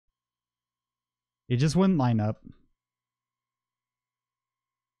It just wouldn't line up.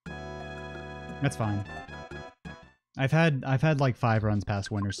 That's fine. I've had like 5 runs past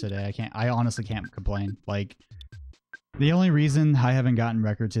winners today. I honestly can't complain. Like, the only reason I haven't gotten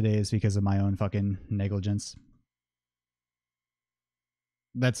record today is because of my own fucking negligence.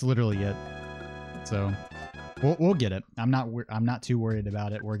 That's literally it. So we'll get it. I'm not too worried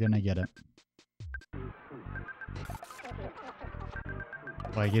about it. We're gonna get it.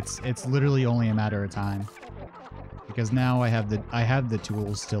 Like, it's literally only a matter of time. Because now I have the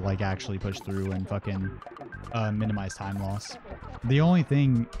tools to like actually push through and fucking minimize time loss. The only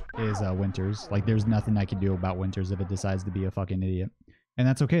thing is Winters. Like, there's nothing I can do about Winters if it decides to be a fucking idiot. And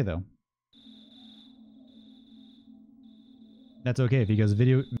that's okay though. That's okay because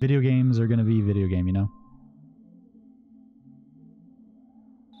video games are gonna be video game, you know?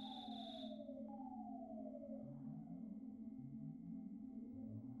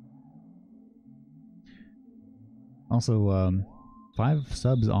 Also, 5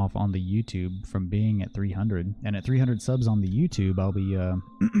 subs off on the YouTube from being at 300, and at 300 subs on the YouTube, I'll be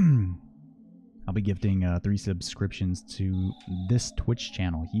I'll be gifting 3 subscriptions to this Twitch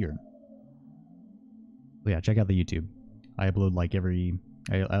channel here. So yeah, check out the YouTube. I upload like I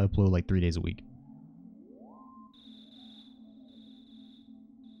upload like 3 days a week.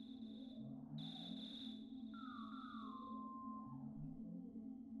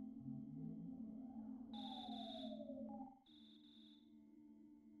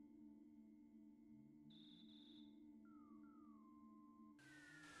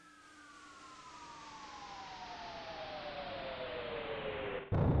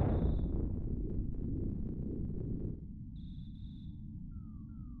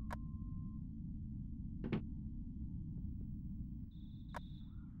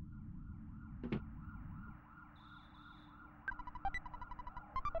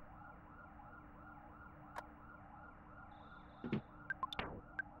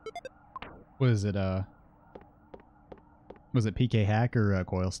 What is it, was it PK Hack or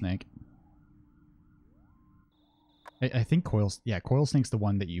Coil Snake? I think Coil Snake's the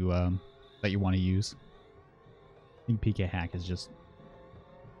one that you want to use. I think PK Hack is just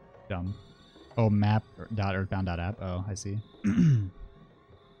dumb. Oh, map.earthbound.app. Oh, I see.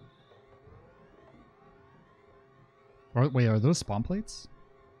 Wait, are those spawn plates?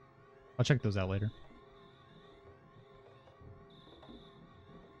 I'll check those out later.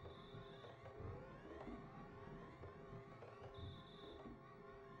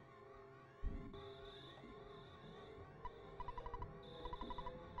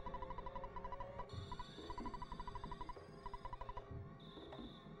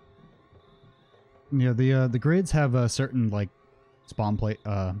 Yeah, the grids have a certain like spawn plate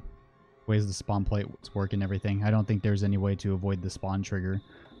ways the spawn plates work and everything. I don't think there's any way to avoid the spawn trigger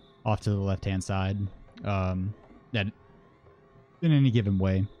off to the left hand side that in any given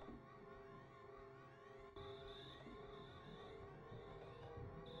way.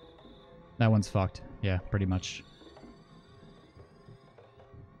 That one's fucked. Yeah, pretty much.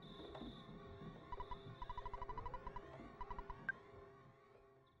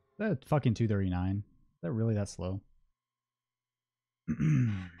 That fucking 239. Is that really that slow?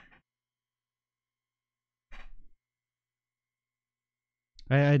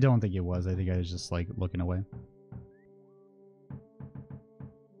 I don't think it was. I think I was just like looking away.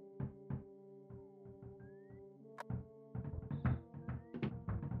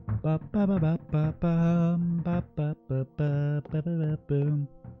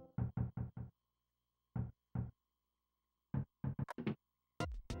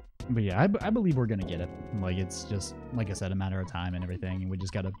 But yeah, I believe we're gonna get it. Like, it's just, like I said, a matter of time and everything, and we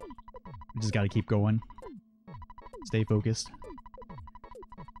just gotta keep going. Stay focused.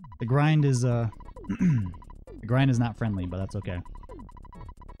 The grind is the grind is not friendly, but that's okay.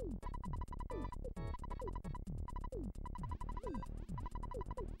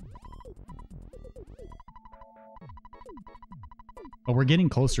 But we're getting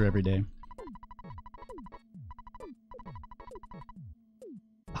closer every day.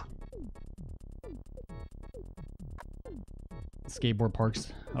 Skateboard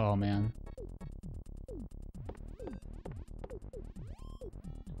parks. Oh man.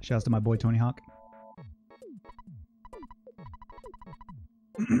 Shouts to my boy Tony Hawk.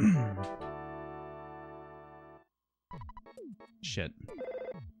 Shit.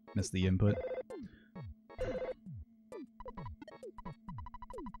 Missed the input.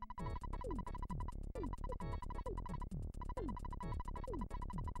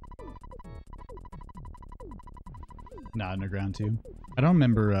 Not underground too. I don't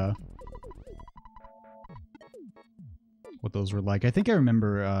remember what what those were like. I think I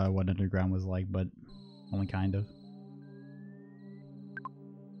remember what Underground was like, but only kind of.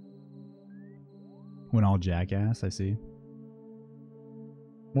 When all jackass, I see.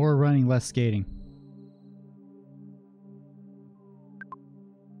 More running, less skating.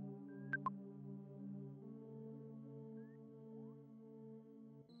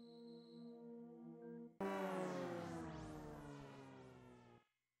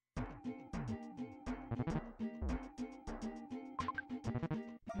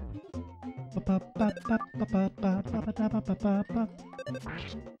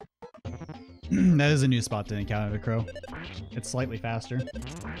 That is a new spot to encounter the crow. It's slightly faster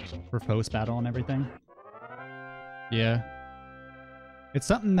for post battle and everything. Yeah, it's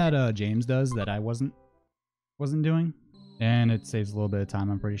something that James does that I wasn't doing, and it saves a little bit of time.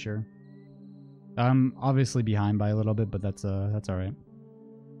 I'm pretty sure. I'm obviously behind by a little bit, but that's all right.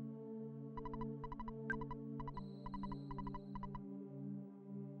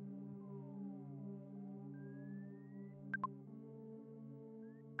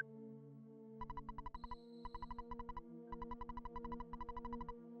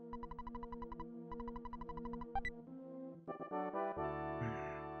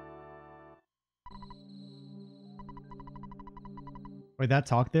 Wait, that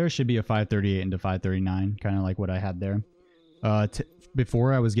talk there should be a 538 into 539, kind of like what I had there.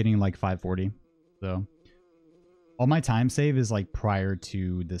 Before I was getting like 540, so all my time save is like prior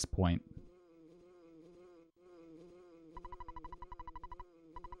to this point.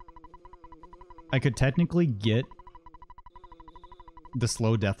 I could technically get the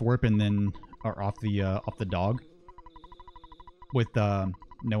slow death warp and then or off the dog with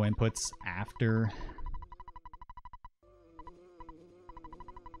no inputs after.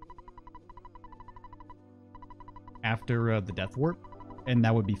 After the death warp, and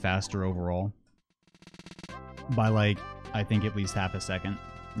that would be faster overall by like I think at least half a second.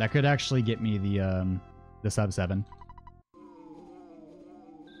 That could actually get me the sub 7.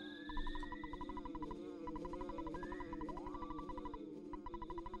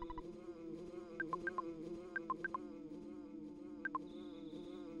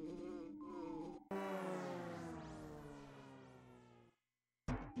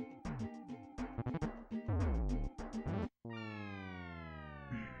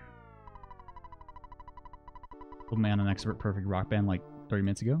 Man, an expert perfect rock band like 30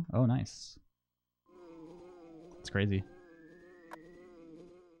 minutes ago. Oh, nice. It's crazy.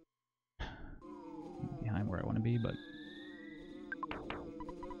 Behind where I want to be, but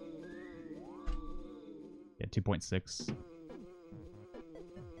yeah, 2.6.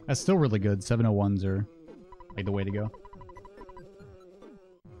 That's still really good. 701s are like the way to go.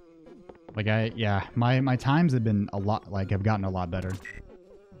 Like my times have been a lot, like have gotten a lot better.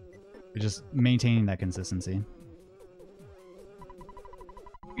 You're just maintaining that consistency.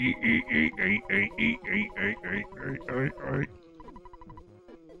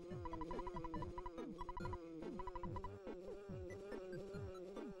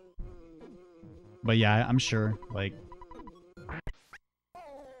 But yeah, I'm sure, like,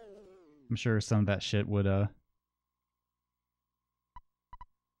 I'm sure some of that shit would,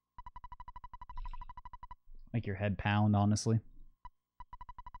 make your head pound, honestly.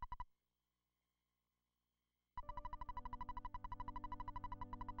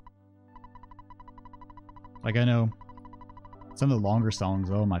 Like, I know some of the longer songs,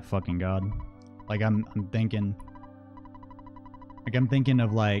 oh my fucking god. Like, I'm thinking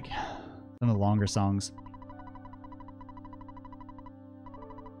of, like, some of the longer songs.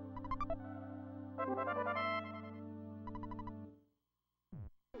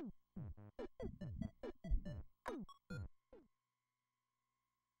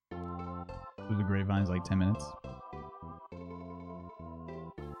 Through the Grapevine's like 10 minutes.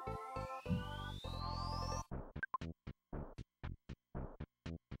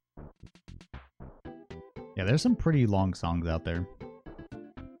 Yeah, there's some pretty long songs out there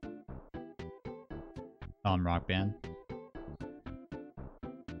on Rock Band.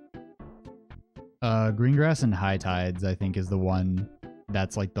 Greengrass and High Tides, I think, is the one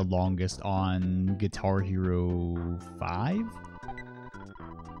that's like the longest on Guitar Hero 5.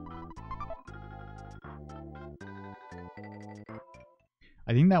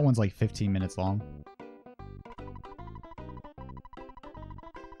 I think that one's like 15 minutes long.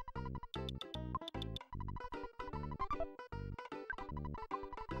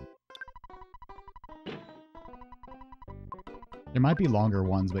 There might be longer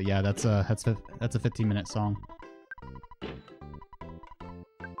ones, but yeah, that's a 15-minute song.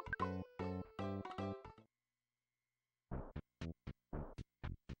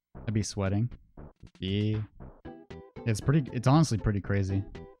 I'd be sweating. Yeah. It's honestly pretty crazy.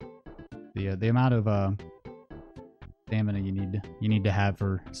 The amount of stamina you need to have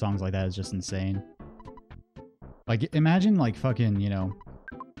for songs like that is just insane. Like, imagine like fucking, you know,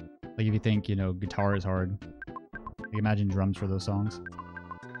 like if you think, you know, guitar is hard, like imagine drums for those songs.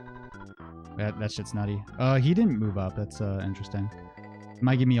 That shit's nutty. He didn't move up. That's interesting.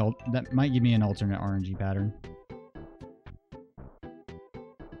 Might give me that might give me an alternate RNG pattern.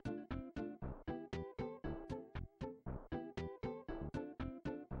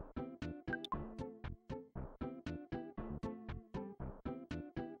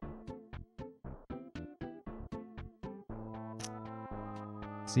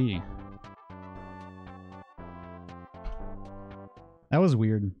 See. That was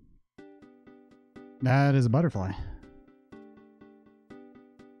weird. That is a butterfly.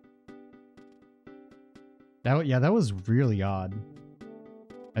 That was really odd.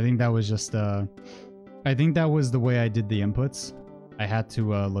 I think that was just I think that was the way I did the inputs. I had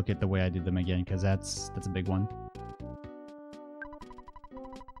to look at the way I did them again because that's a big one.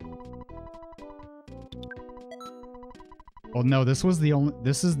 Well, no, this is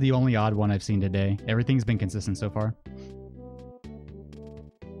the only odd one I've seen today. Everything's been consistent so far.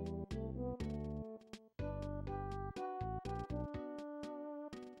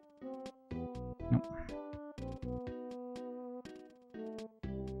 Nope.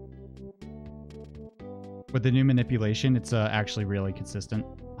 With the new manipulation, it's actually really consistent.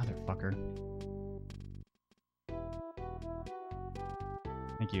 Motherfucker.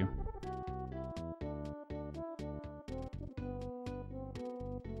 Thank you.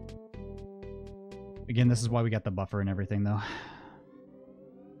 Again, this is why we got the buffer and everything, though.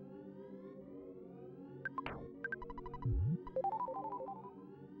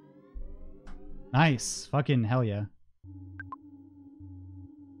 Nice. Fucking hell yeah.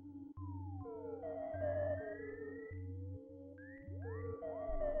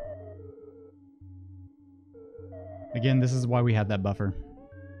 Again, this is why we had that buffer.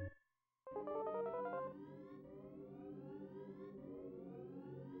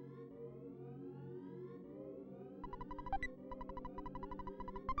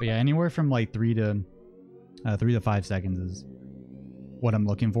 But yeah, anywhere from like 3 to 5 seconds is what I'm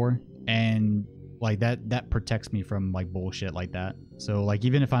looking for, and like that protects me from like bullshit like that. So like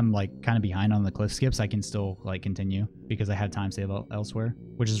even if I'm like kind of behind on the cliff skips, I can still like continue because I had time save elsewhere,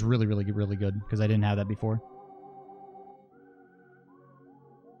 which is really good because I didn't have that before.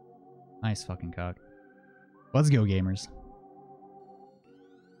 Nice fucking cock. Let's go, gamers.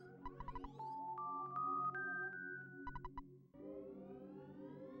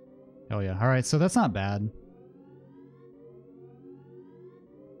 Hell yeah. Alright, so that's not bad.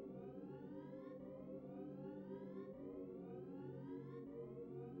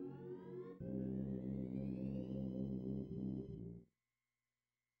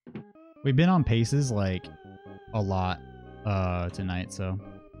 We've been on paces like a lot tonight, so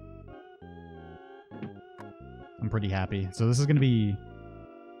I'm pretty happy. So this is gonna be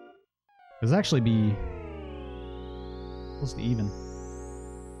actually be close to even.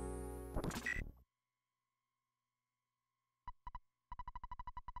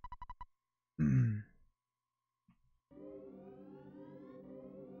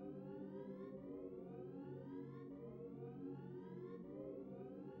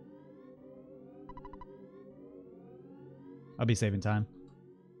 I'll be saving time.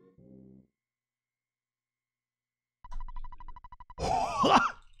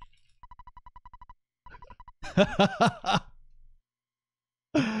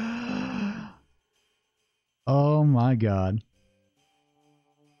 Oh my god.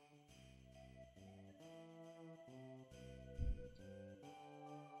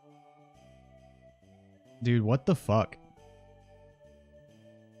 Dude, what the fuck?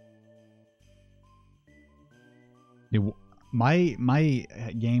 Dude, my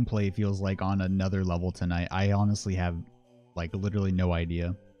gameplay feels like on another level tonight. I honestly have like literally no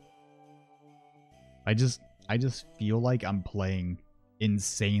idea. I just feel like I'm playing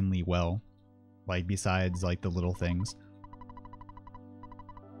insanely well. Like besides like the little things.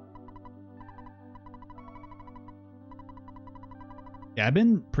 Yeah, I've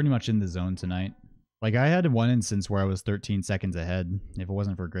been pretty much in the zone tonight. Like I had one instance where I was 13 seconds ahead. If it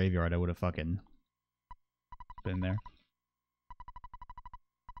wasn't for Graveyard, I would have fucking been there.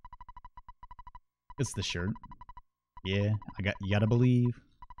 It's the shirt. Yeah, you gotta believe.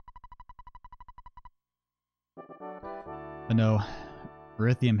 But no,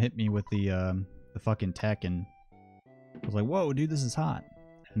 Erythium hit me with the fucking tech, and I was like, "Whoa, dude, this is hot."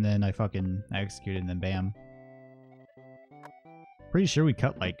 And then I fucking executed, and then bam. Pretty sure we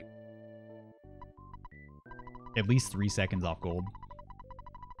cut like at least 3 seconds off gold.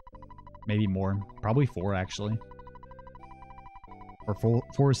 Maybe more. Probably 4, actually. Or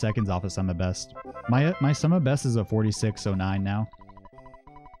 4 seconds off of Summit Best. My Summit Best is a 46.09 now.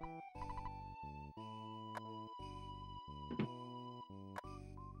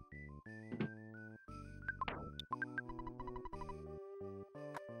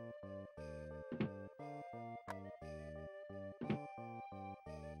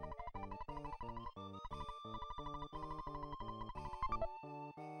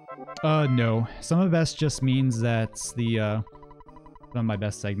 No. Summit Best just means that's the, one of my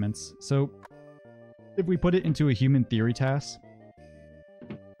best segments. So, if we put it into a human theory task,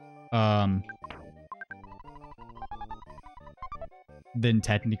 then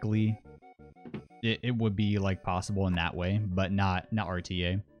technically it would be like possible in that way, but not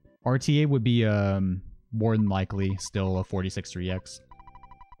RTA. RTA would be more than likely still a 46.3x.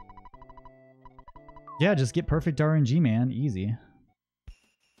 Yeah, just get perfect RNG, man. Easy.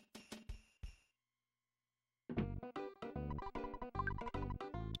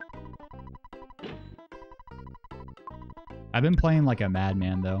 I've been playing like a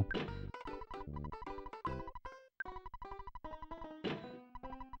madman, though.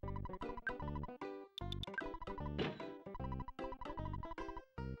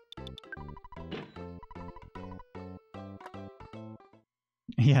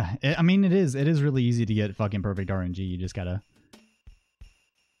 Yeah, I mean, it is really easy to get fucking perfect RNG. You just gotta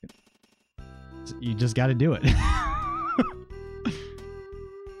do it.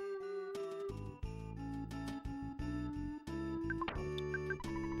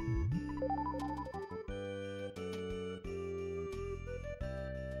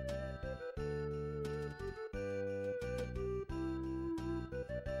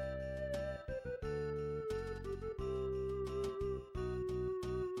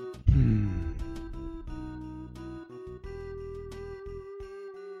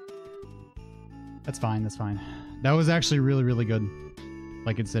 That's fine, that's fine. That was actually really, really good.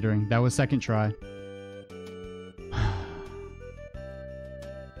 Like, considering. That was second try.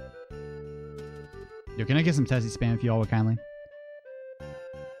 Yo, can I get some Tessie spam if y'all would kindly?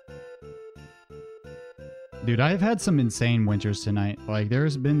 Dude, I've had some insane winters tonight. Like,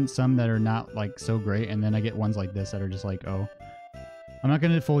 there's been some that are not, like, so great, and then I get ones like this that are just like, oh. I'm not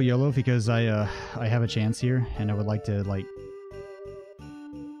gonna full YOLO because I have a chance here, and I would like to, like...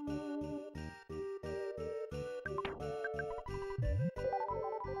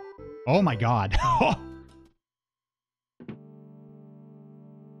 Oh my god. I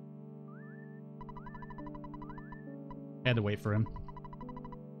had to wait for him.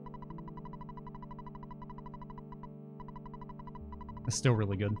 That's still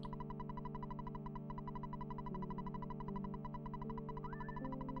really good.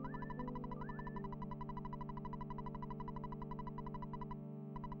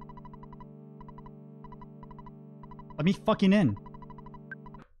 Let me fucking in.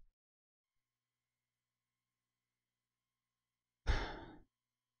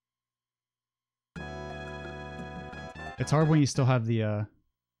 It's hard when you still have the,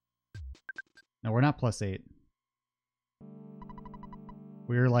 No, we're not +8.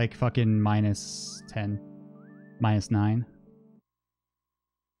 We're like fucking -10. -9.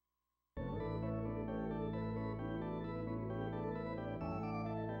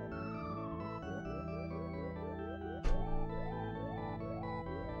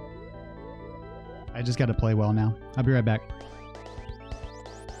 I just gotta play well now. I'll be right back.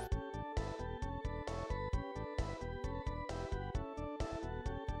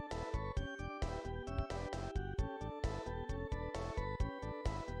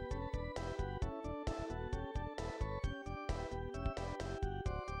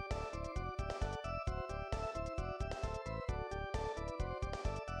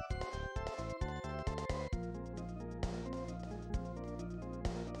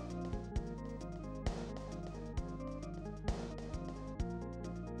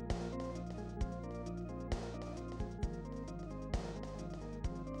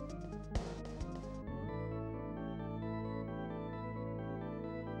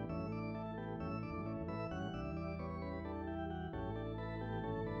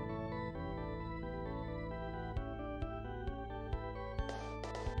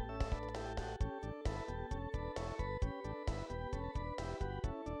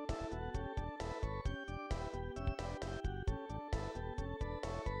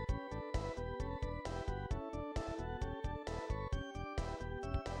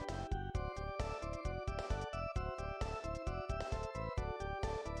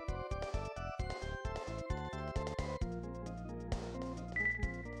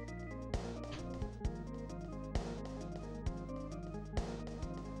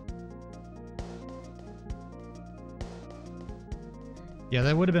 Yeah,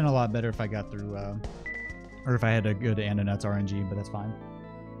 that would have been a lot better if I got through, or if I had a good Nuts RNG, but that's fine.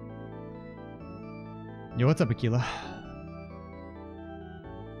 Yo, what's up, Aquila?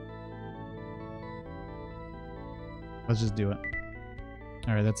 Let's just do it.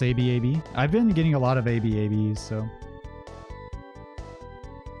 Alright, that's ABAB. I've been getting a lot of ABABs, so...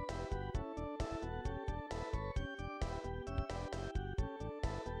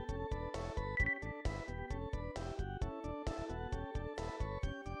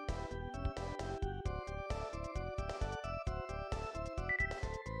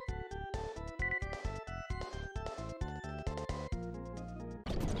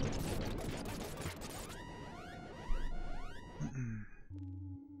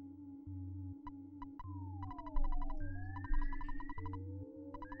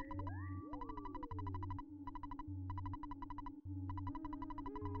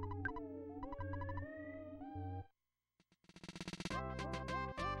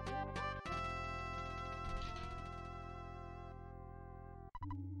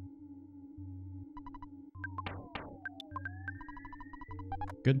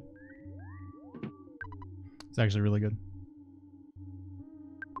 Good. It's actually really good.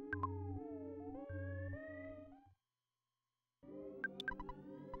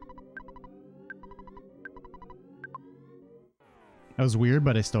 That was weird,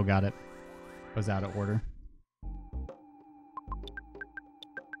 but I still got it. I was out of order.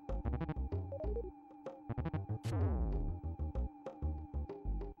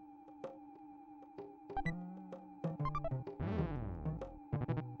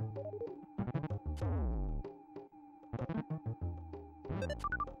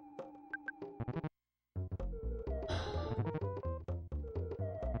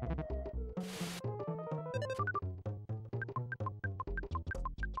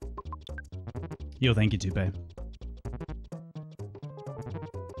 Yo, thank you, Tupe.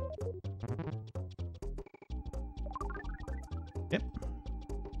 Yep.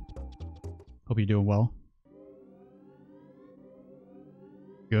 Hope you're doing well.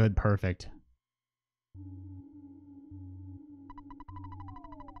 Good, perfect.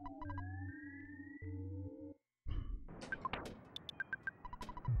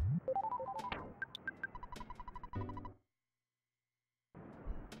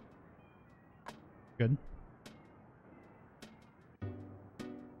 Good.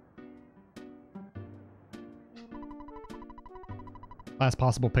 Last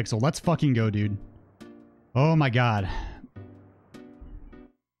possible pixel. Let's fucking go, dude. Oh my god.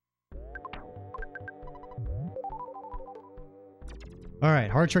 Alright,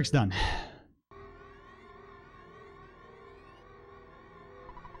 hard trick's done.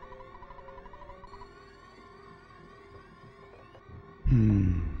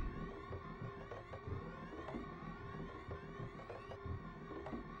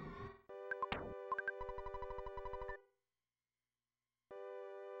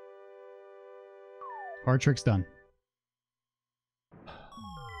 Hard trick's done.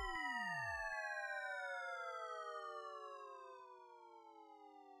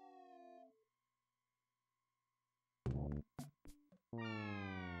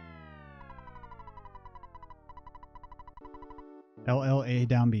 LLA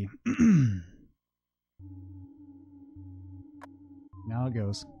down B. Now it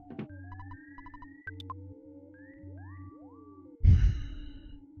goes.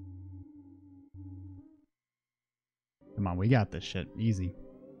 Come on, we got this shit. Easy.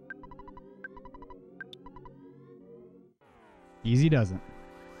 Easy doesn't.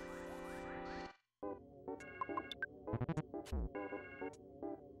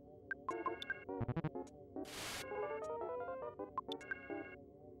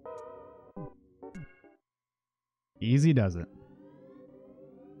 Easy does it.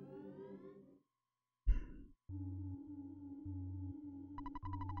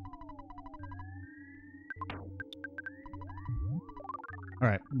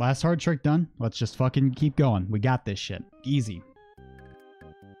 Alright, last hard trick done. Let's just fucking keep going. We got this shit. Easy.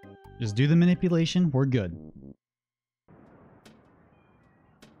 Just do the manipulation. We're good.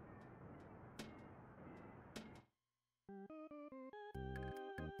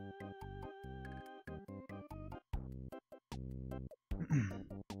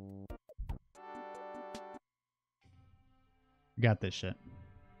 Got this shit.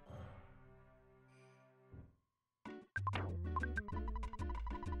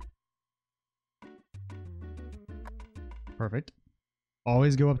 Perfect.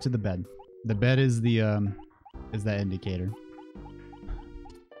 Always go up to the bed. The bed is the that indicator.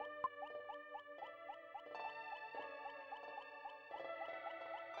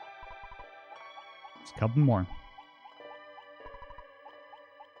 Just a couple more.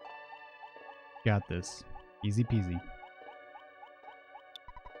 Got this. Easy peasy.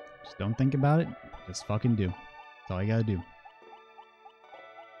 Just don't think about it. Just fucking do. That's all you gotta do.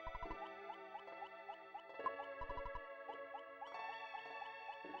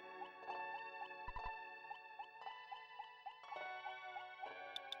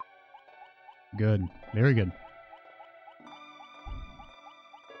 Good. Very good.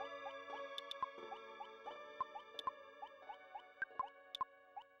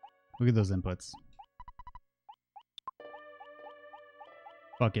 Look at those inputs.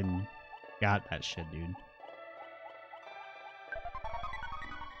 Fucking got that shit, dude.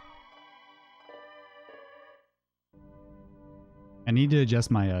 I need to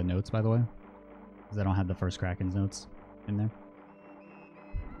adjust my notes, by the way, because I don't have the first Kraken's notes in there.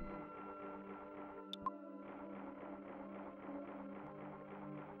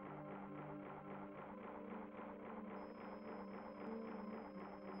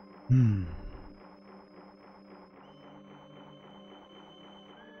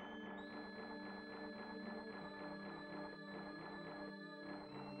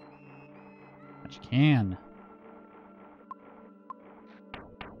 But you can.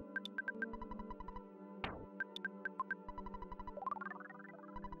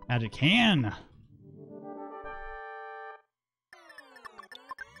 Magic can.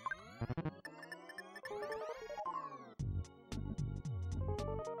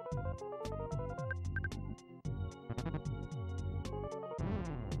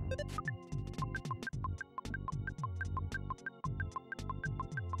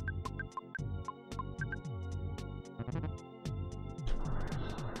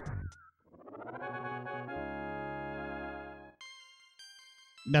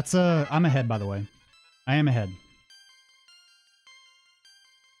 That's I'm ahead, by the way. I am ahead.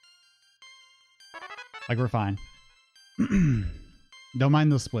 Like, we're fine. Don't mind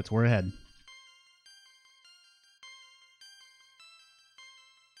those splits. We're ahead.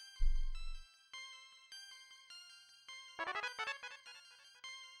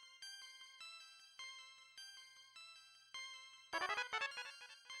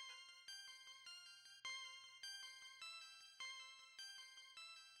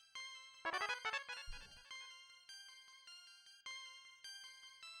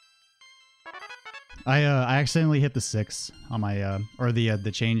 I accidentally hit the 6 on my or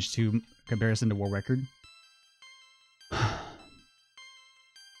the change to comparison to world record.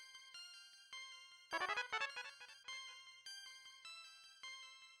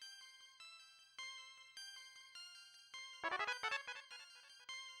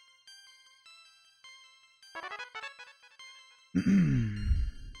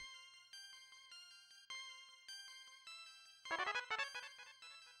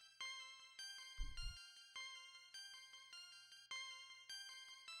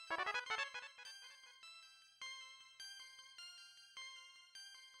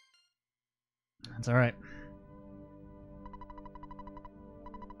 That's all right.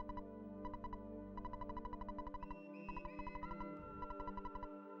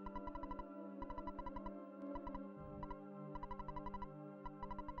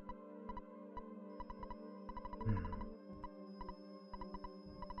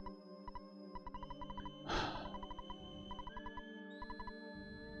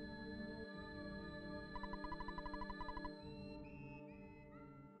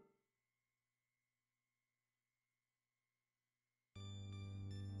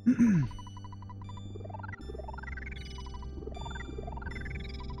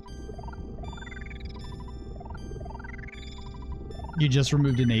 You just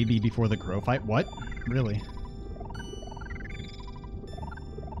removed an AB before the crow fight? What? Really?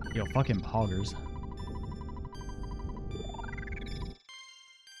 Yo, fucking poggers.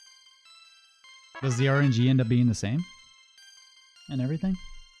 Does the RNG end up being the same? And everything?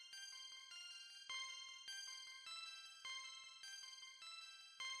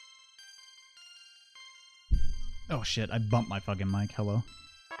 Oh shit, I bumped my fucking mic. Hello.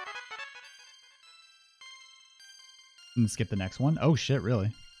 And skip the next one? Oh shit,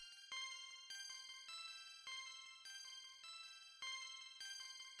 really?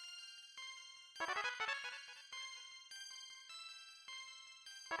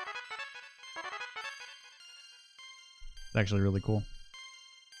 It's actually really cool.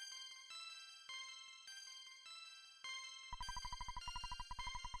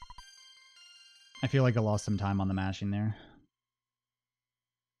 I feel like I lost some time on the mashing there.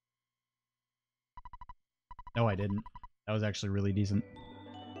 No, I didn't. That was actually really decent.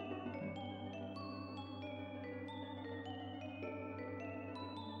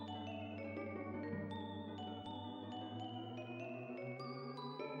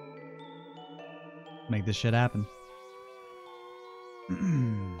 Make this shit happen.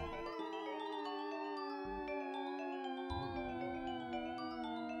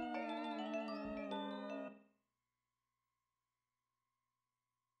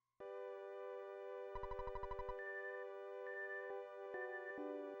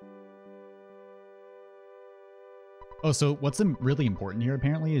 Oh, so what's really important here,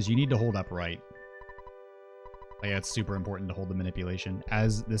 apparently, is you need to hold up right. Like, it's super important to hold the manipulation.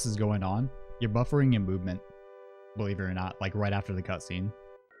 As this is going on, you're buffering your movement, believe it or not, like right after the cutscene.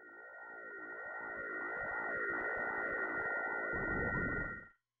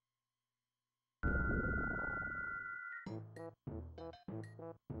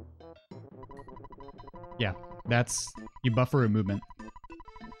 Yeah, that's... you buffer a movement.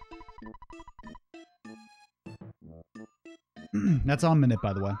 That's on minute,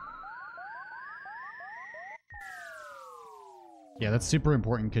 by the way. Yeah, that's super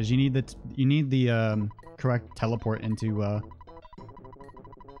important because you need the correct teleport into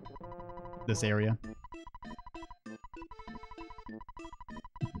this area.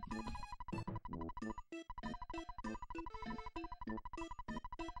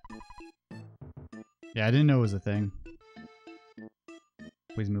 Yeah, I didn't know it was a thing.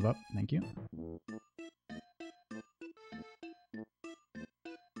 Please move up. Thank you.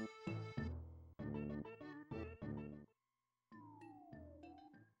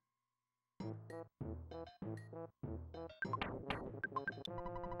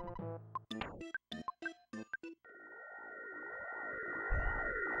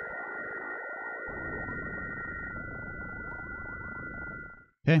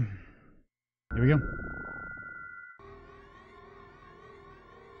 Okay, here we go.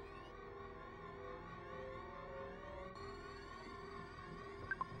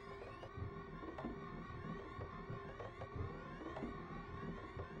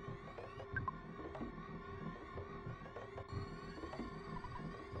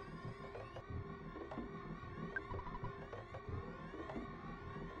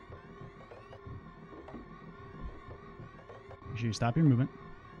 Make sure you stop your movement.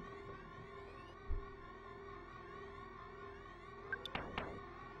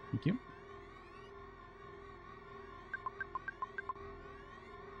 Thank you.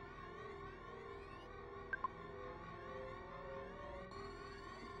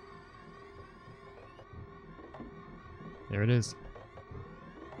 There it is.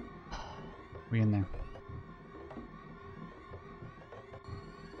 We in there.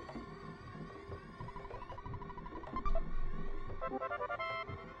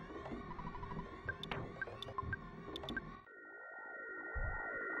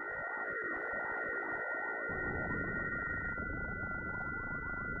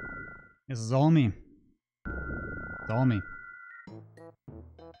 This is all me. It's all me.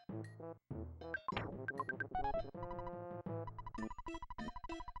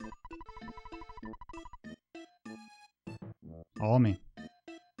 All me.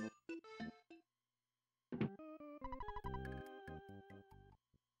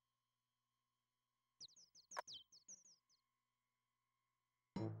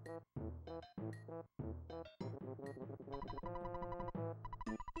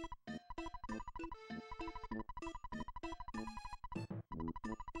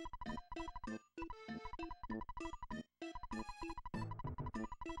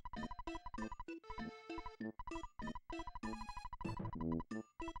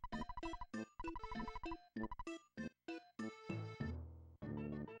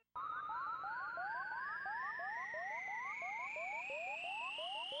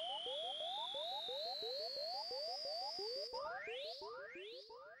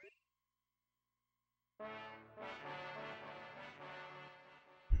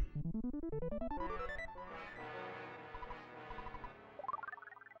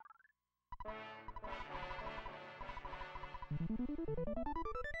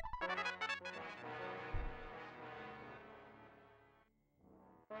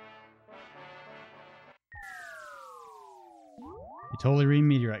 You totally read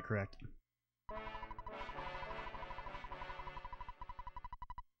meteorite correct.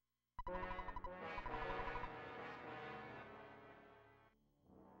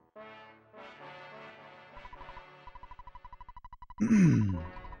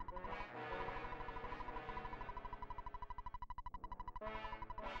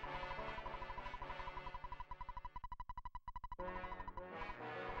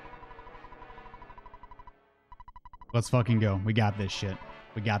 Let's fucking go. We got this shit.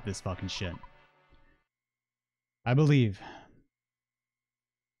 We got this fucking shit. I believe.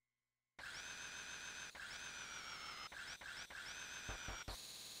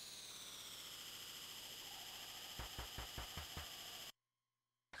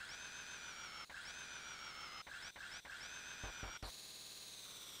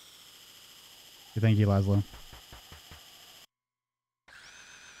 Thank you, Laszlo.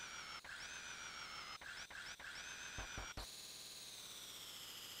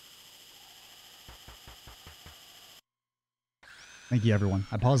 Thank you, everyone.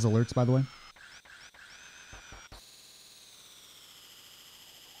 I paused alerts, by the way.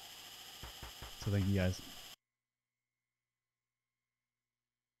 So thank you, guys.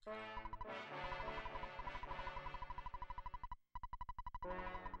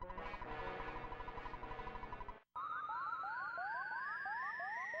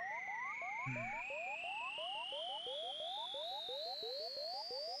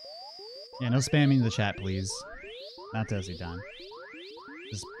 Yeah, no spamming in the chat, please. Not Tessie time.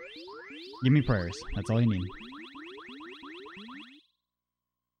 Just give me prayers. That's all you need.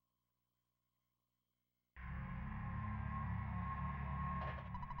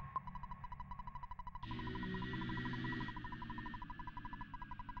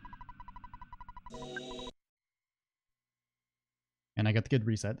 And I got the good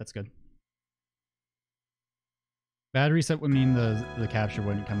reset. That's good. Bad reset would mean the capture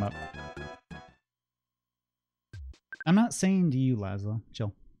wouldn't come up. I'm not saying to you, Laszlo.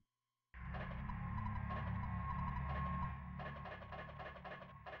 Chill.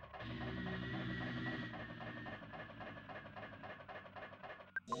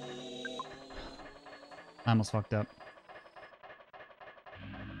 I almost fucked up.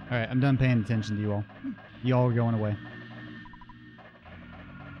 Alright, I'm done paying attention to you all. You all are going away.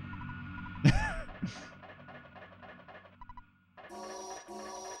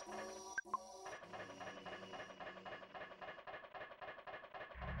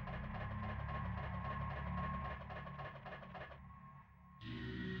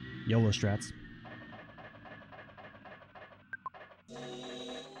 YOLO strats.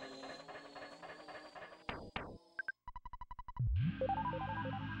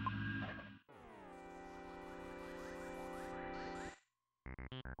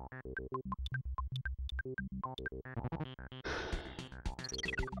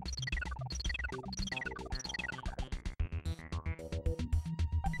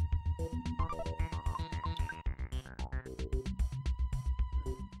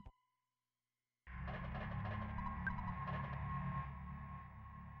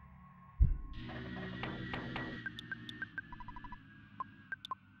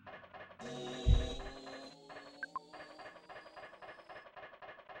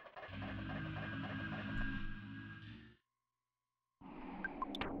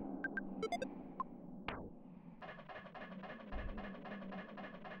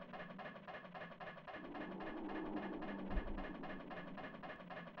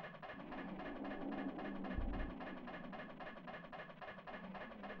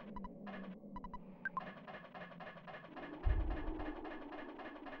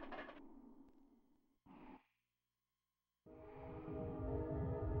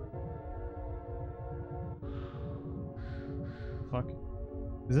 Fuck.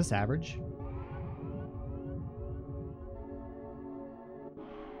 Is this average?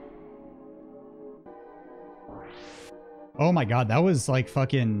 Oh my god, that was like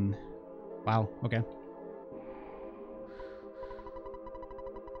fucking... Wow, okay.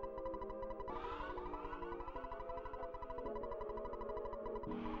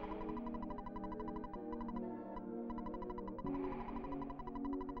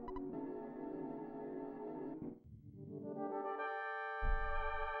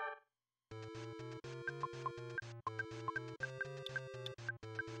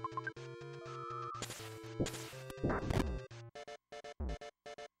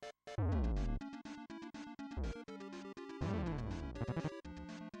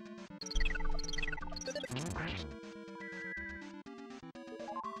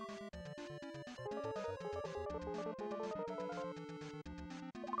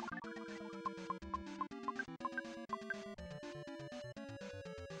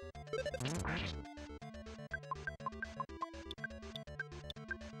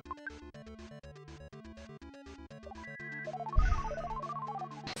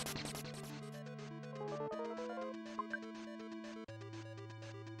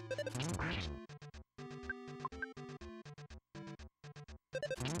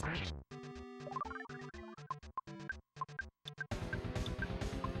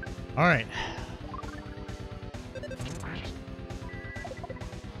 All right.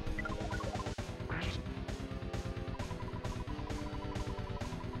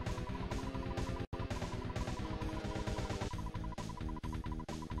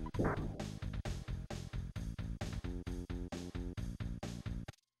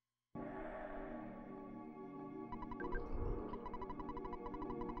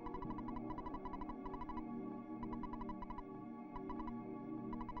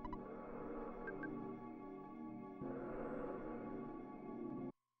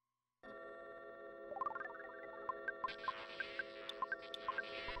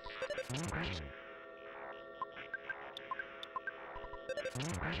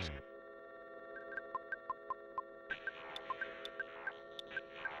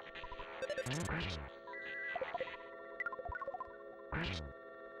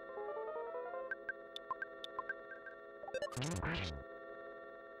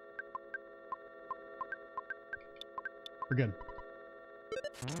 We're good.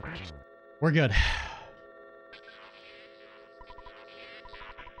 We're good.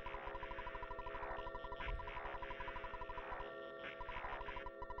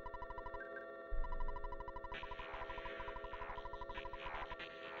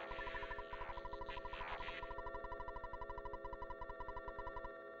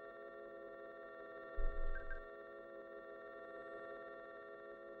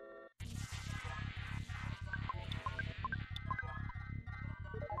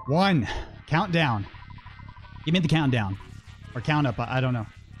 One. Countdown. Give me the countdown. Or count up. I don't know.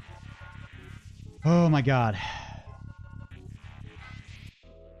 Oh my god.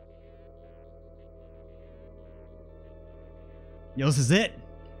 Yo, this is it.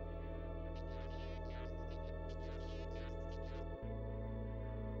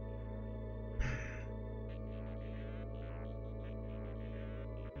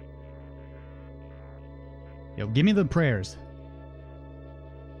 Yo, give me the prayers.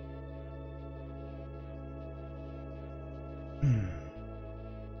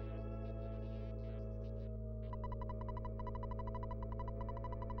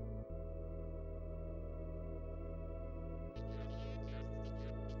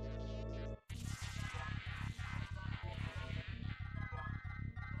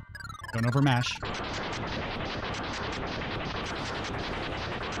 Don't overmash.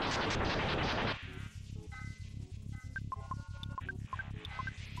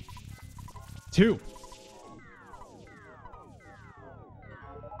 Two.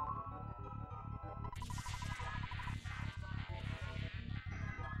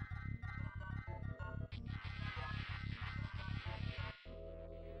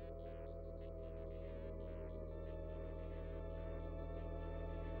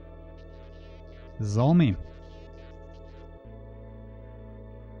 This is all me.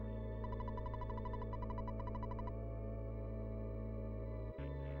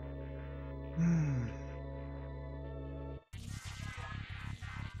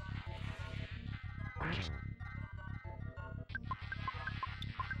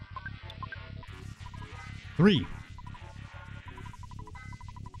 Three.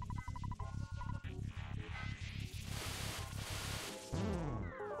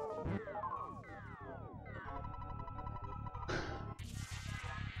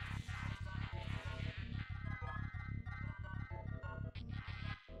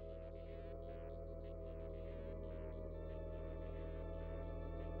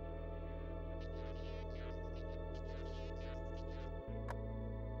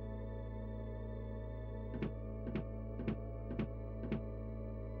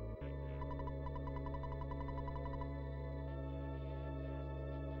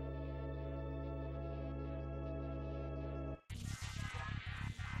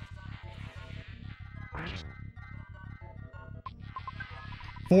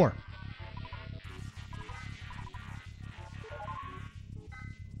 Four.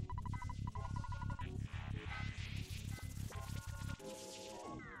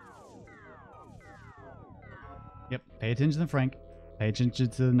 Yep. Pay attention to Frank. Pay attention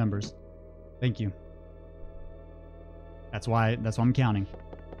to the numbers. Thank you. That's why I'm counting.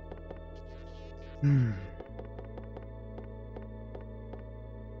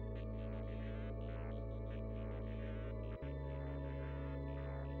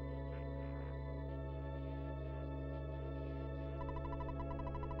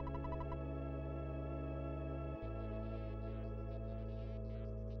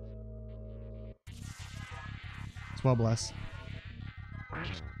 Well, bless.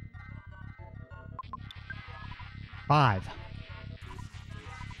 5.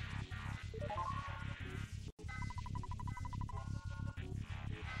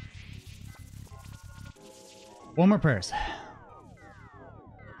 One more prayers.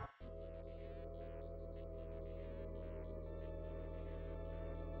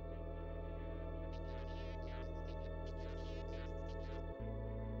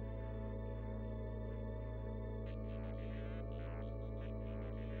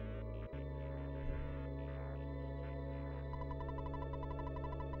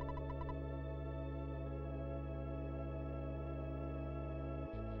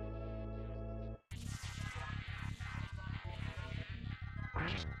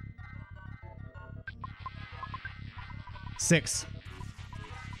 Six.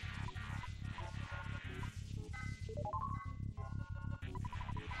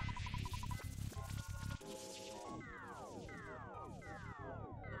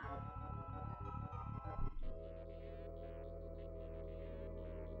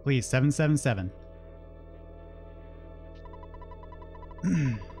 Please, 777.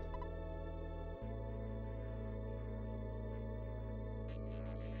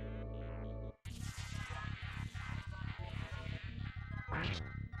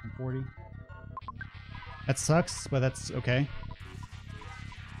 $40. That sucks, but that's okay.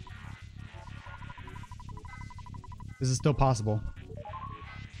 This is still possible.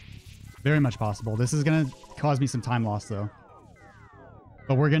 Very much possible. This is gonna cause me some time loss, though.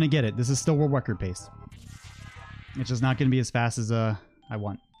 But we're gonna get it. This is still world record pace. It's just not gonna be as fast as I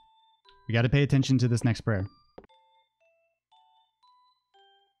want. We gotta pay attention to this next prayer.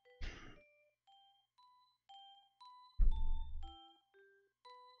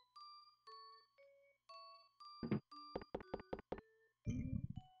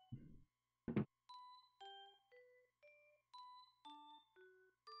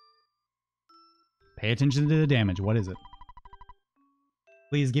 Pay attention to the damage. What is it?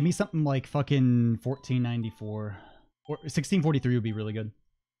 Please give me something like fucking 1494 or 1643 would be really good.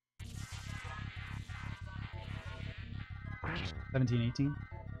 1718.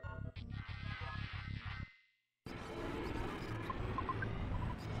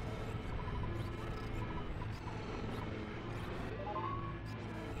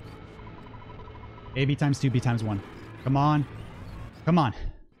 AB times 2, B times 1. Come on. Come on.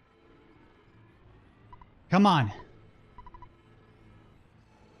 Come on.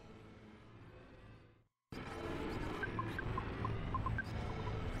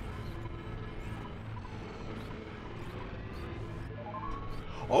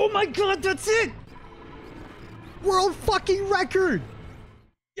 Oh my god, that's it! World fucking record!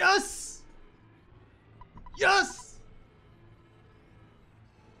 Yes! Yes!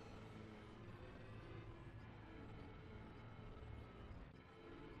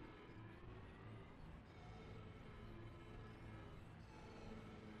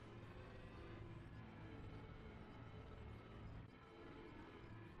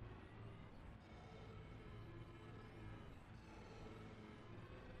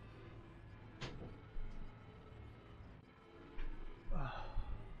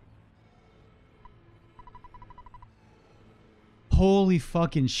 Holy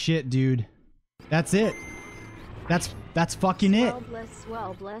fucking shit, dude. That's it. That's fucking it.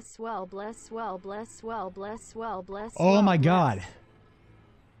 Oh my god.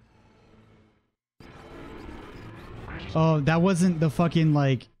 Oh, that wasn't the fucking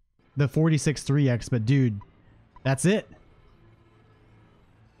like the 46 3x, but dude, that's it.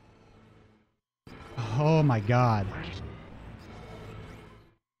 Oh my god.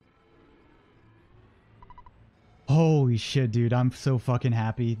 Holy shit, dude. I'm so fucking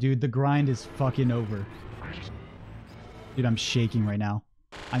happy. Dude, the grind is fucking over. Dude, I'm shaking right now.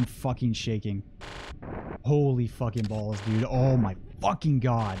 I'm fucking shaking. Holy fucking balls, dude. Oh my fucking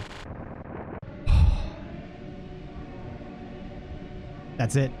god.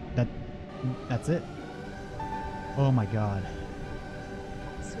 That's it. That's it. Oh my god.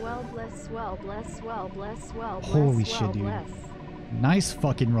 Swell, bless, swell, bless, swell, bless, swell, bless, holy swell, shit, dude. bless. Nice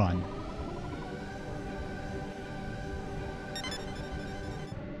fucking run.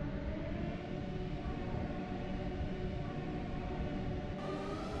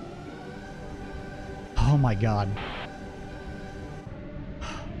 Oh my god.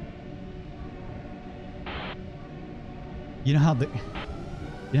 You know how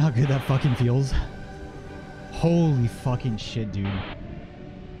good that fucking feels? Holy fucking shit, dude.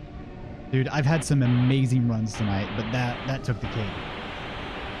 Dude, I've had some amazing runs tonight, but that took the cake.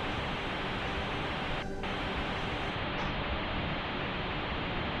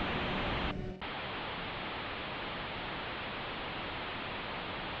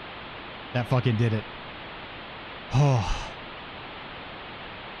 That fucking did it. Oh.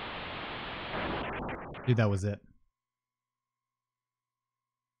 Dude, that was it.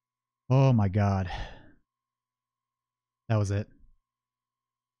 Oh my god. That was it.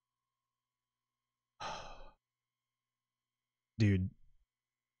 Dude.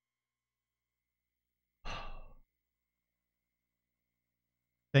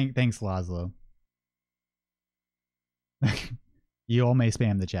 Thanks, Laszlo. You all may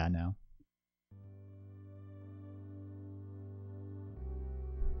spam the chat now.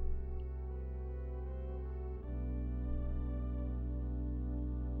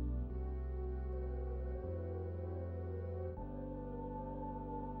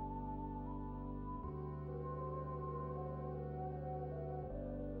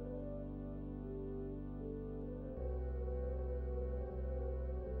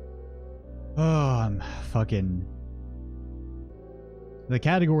 Oh, I'm fucking... The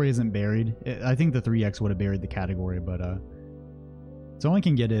category isn't buried. I think the 3x would have buried the category, but Someone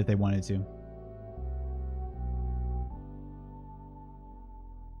can get it if they wanted to.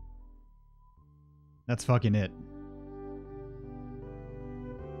 That's fucking it.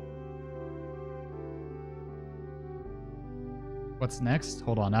 What's next?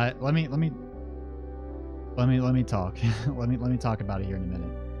 Hold on. Let me talk. let me talk about it here in a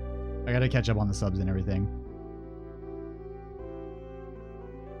minute. I gotta catch up on the subs and everything.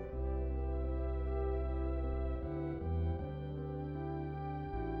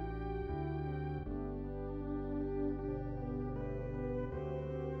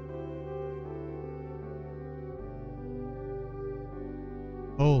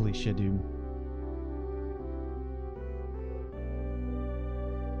 Holy shit, dude.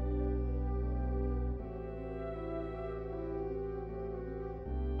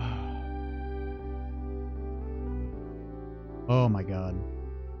 Oh my god.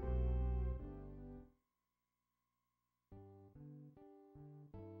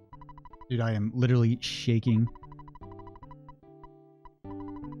 Dude, I am literally shaking.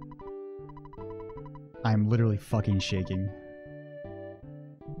 I'm literally fucking shaking.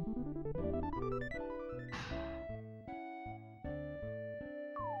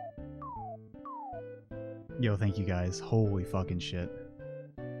 Yo, thank you guys. Holy fucking shit.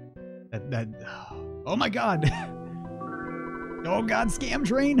 That oh my god. Oh god, scam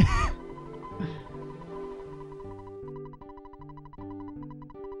train.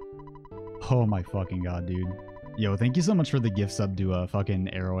 Oh my fucking god, dude. Yo, thank you so much for the gift sub to fucking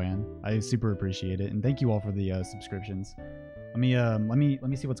Arrowan. I super appreciate it, and thank you all for the subscriptions. Let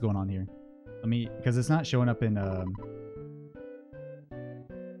me see what's going on here. Because it's not showing up in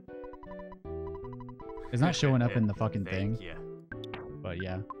it's not showing up in the fucking thing. But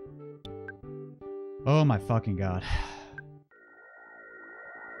yeah. Oh my fucking god.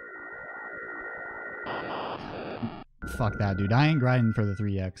 Fuck that, dude. I ain't grinding for the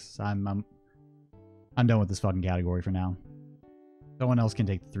 3x. I'm done with this fucking category for now. Someone else can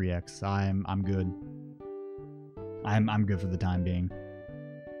take the 3x. I'm good. I'm good for the time being.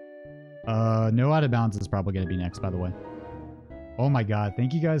 No out of bounds is probably gonna be next, by the way. Oh my god,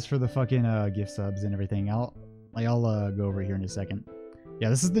 thank you guys for the fucking gift subs and everything. I'll go over here in a second. Yeah,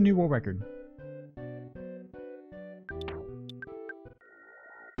 this is the new world record.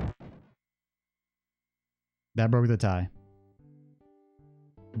 That broke the tie.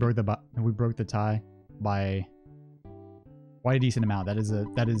 We broke the tie by quite a decent amount. That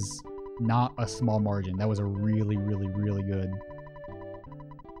is not a small margin. That was a really good.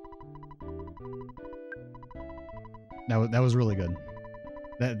 That was really good.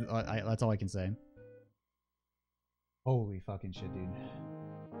 That's all I can say. Holy fucking shit, dude.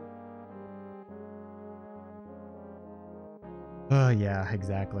 Yeah,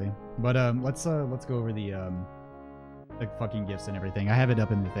 exactly. But let's go over the fucking gifts and everything. I have it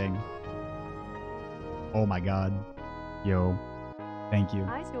up in the thing. Oh my god. Yo. Thank you.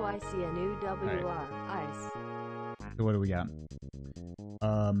 Ice, do I see a new WR? Right. Ice. So what do we got?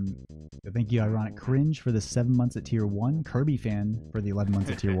 Thank you, Ironic Cringe, for the 7 months at tier 1. Kirby Fan for the 11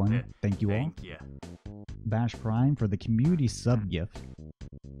 months at tier 1. Thank you all. Thank you. Bash Prime for the community sub gift.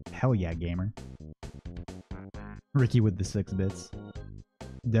 Hell yeah, gamer. Ricky with the 6 bits.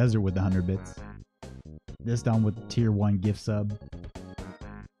 Desert with the 100 bits. This down with the tier 1 gift sub.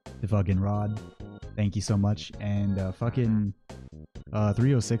 The fucking Rod. Thank you so much. And fucking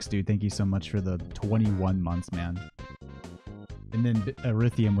 306 dude, thank you so much for the 21 months, man. And then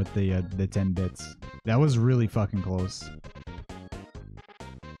Erythium with the 10 bits. That was really fucking close.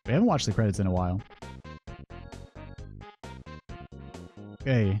 We haven't watched the credits in a while.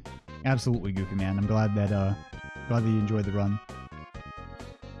 Hey, absolutely goofy, man. I'm glad that you enjoyed the run.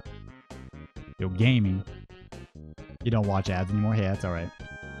 Yo, gaming. You don't watch ads anymore? Hey, that's alright.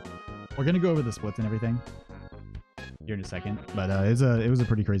 We're gonna go over the splits and everything here in a second, but it was a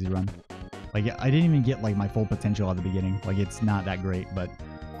pretty crazy run. Like, I didn't even get like my full potential at the beginning. Like, it's not that great, but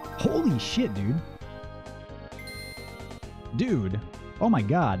holy shit, dude. Dude, oh my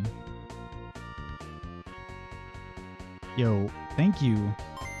god. Yo, thank you,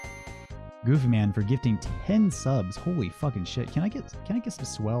 Goofy Man, for gifting 10 subs. Holy fucking shit. Can I get some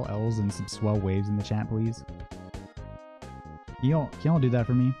swell L's and some swell waves in the chat, please? Can y'all do that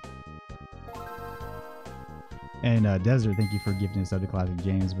for me? And Desert, thank you for gifting us up to Classic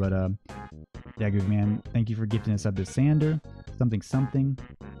James. But yeah, Goofy Man, thank you for gifting us up to Sander, something,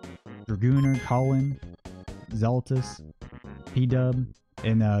 Dragooner, Colin, Zeltus, P-Dub,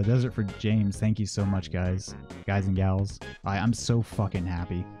 and Desert for James. Thank you so much, guys and gals. I'm so fucking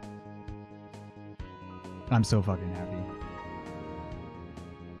happy. I'm so fucking happy.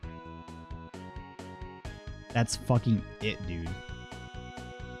 That's fucking it, dude.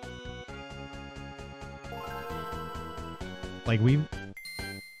 Like, we've...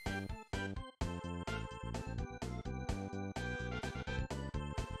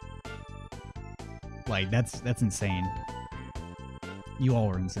 Like, that's insane. You all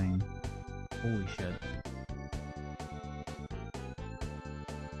were insane. Holy shit.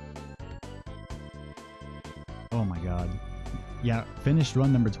 Oh my god. Yeah, finished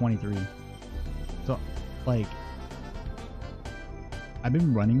run number 23. So, like, I've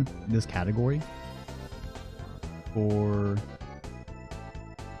been running this category for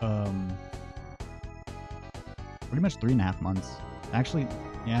pretty much 3.5 months. Actually,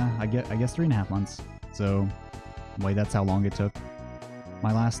 yeah, I guess 3.5 months. So, like, that's how long it took.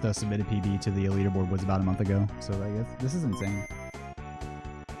 My last submitted PB to the leaderboard was about a month ago. So I guess this is insane.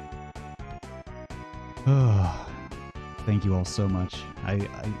 Thank you all so much. I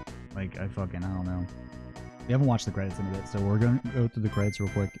don't know. We haven't watched the credits in a bit, so we're going to go through the credits real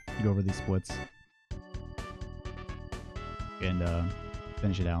quick, go over these splits, and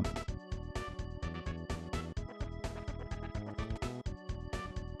finish it out.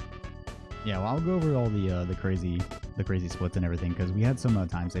 Yeah, well, I'll go over all the crazy splits and everything, because we had some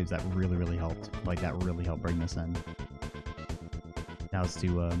time saves that really helped. Like, that really helped bring this in. That was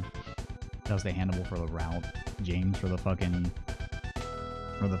to Hannibal for the route, James for the fucking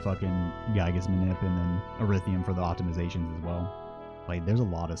Giygas manip, and then Erythium for the optimizations as well. Like, there's a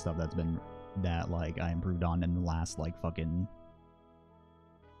lot of stuff that's been like I improved on in the last in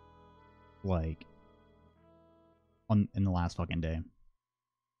the last fucking day.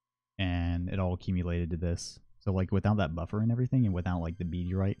 And it all accumulated to this. So, like, without that buffer and everything, and without, like, the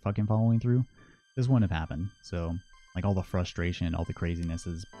meteorite fucking following through, this wouldn't have happened. So, like, all the frustration, all the craziness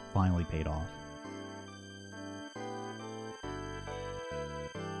is finally paid off.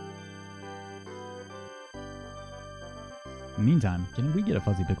 In the meantime, can we get a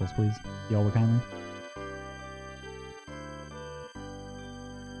Fuzzy Pickles, please? Y'all would kindly?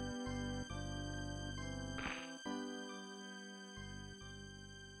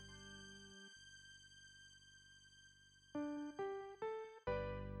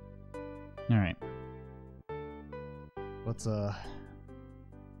 Alright. Let's do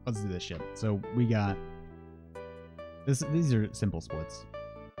this shit. So we got this. These are simple splits.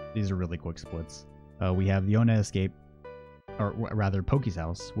 These are really quick splits. We have the Ona Escape, or rather Pokey's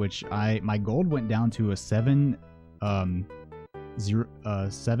House, which my gold went down to a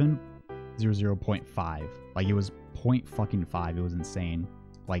 700.5. Like, it was 0.5. It was insane.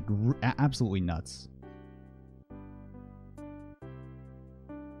 Like, absolutely nuts.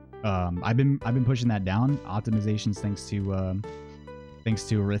 I've been pushing that down. Optimizations thanks to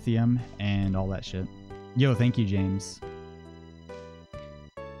Erythium and all that shit. Yo, thank you, James.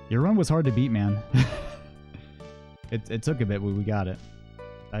 Your run was hard to beat, man. It took a bit, but we got it.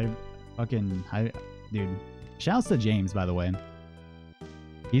 Dude. Shouts to James, by the way.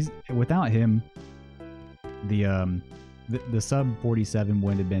 Without him, the sub 47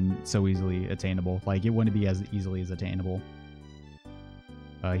 wouldn't have been so easily attainable. Like, it wouldn't be as easily as attainable.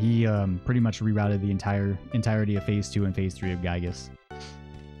 He pretty much rerouted the entirety of Phase 2 and Phase 3 of Giygas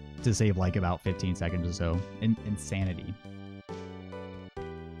to save, like, about 15 seconds or so. Insanity.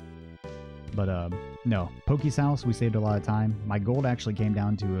 But, no. Pokey's House, we saved a lot of time. My gold actually came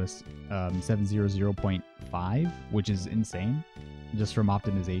down to a 700.5, which is insane, just from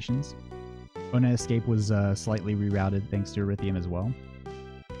optimizations. Ona Escape was slightly rerouted thanks to Erythium as well.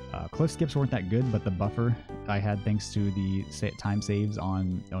 Cliff skips weren't that good, but the buffer I had thanks to the time saves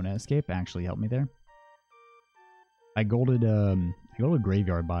on Ona Escape actually helped me there. I golded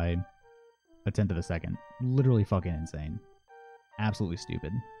Graveyard by 1/10 of a second. Literally fucking insane. Absolutely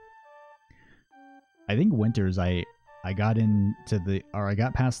stupid. I think Winters, I got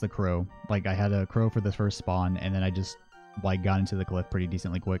past the Crow. Like, I had a Crow for the first spawn, and then I just, like, got into the Cliff pretty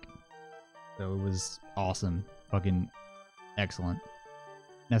decently quick. So it was awesome. Fucking excellent.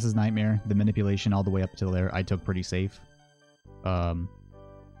 Ness's Nightmare, the manipulation all the way up till there, I took pretty safe. Fucking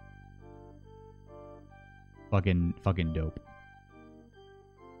dope.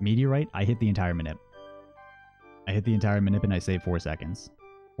 Meteorite, I hit the entire manip. And I saved 4 seconds.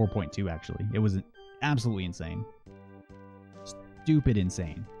 4.2, actually. It was absolutely insane. Stupid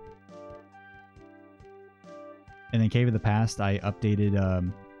insane. And then Cave of the Past, I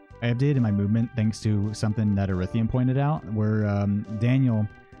updated my movement thanks to something that Erythium pointed out, where Daniel,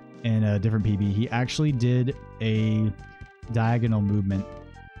 in a different PB, he actually did a diagonal movement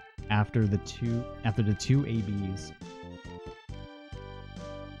after the two ABs.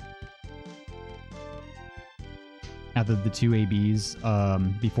 After the two ABs,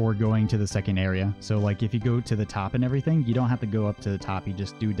 before going to the second area. So, like, if you go to the top and everything, you don't have to go up to the top. You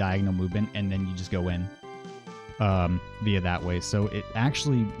just do diagonal movement, and then you just go in. via that way. So it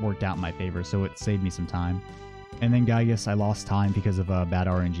actually worked out in my favor. So it saved me some time. And then Giygas, I lost time because of bad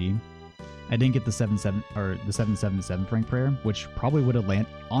RNG. I didn't get the 7-7 or the 777 Frank prayer, which probably would have landed,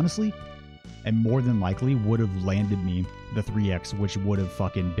 honestly, and more than likely would have landed me the 3x, which would have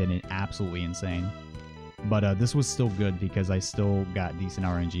fucking been absolutely insane. But this was still good because I still got decent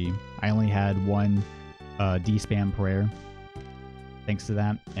RNG. I only had one D-spam prayer, thanks to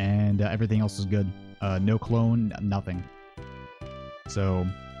that, and everything else was good. No clone, nothing. So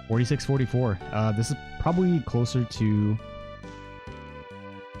 46-44. This is probably closer to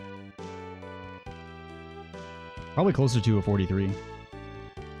a 43.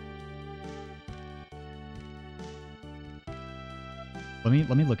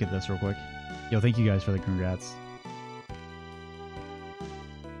 Let me look at this real quick. Yo, thank you guys for the congrats.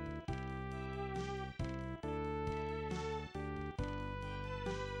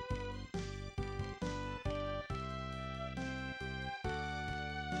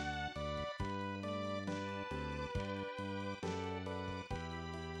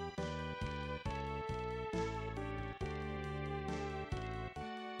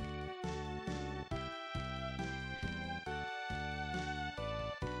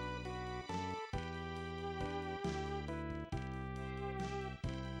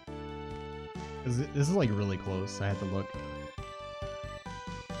 This is like really close. I had to look.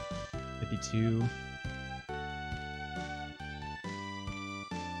 52.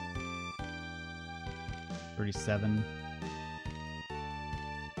 37.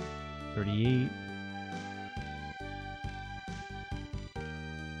 38.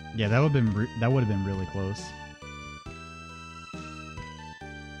 Yeah, that would have been really close.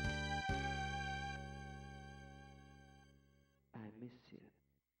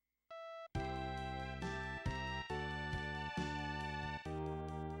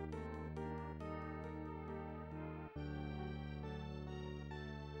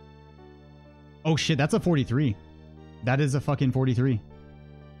 Oh shit, that's a 43. That is a fucking 43.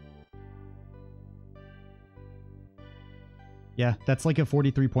 Yeah, that's like a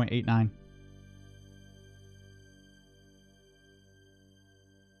 43.89.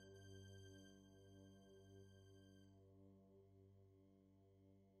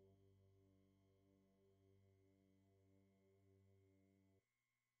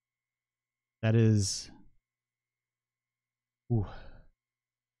 That is... Ooh.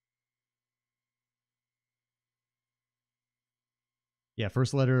 Yeah,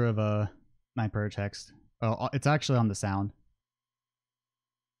 first letter of my prayer text. Oh, it's actually on the sound.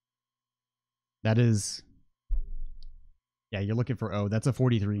 That is... Yeah, you're looking for O. That's a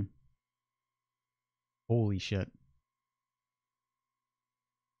 43. Holy shit.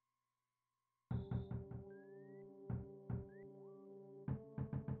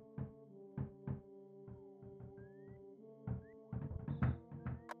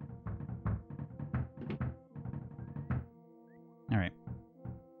 All right.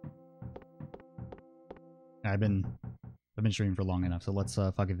 I've been streaming for long enough, so let's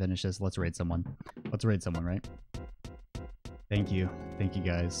fucking finish this. Let's raid someone. Let's raid someone, right? Thank you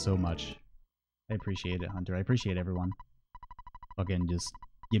guys so much. I appreciate it, Hunter. I appreciate everyone. Fucking just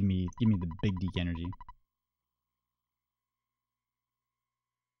give me the big deek energy.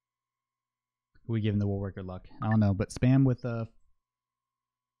 Who we giving the Woolworker luck? I don't know, but spam with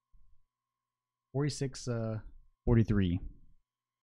 46 43.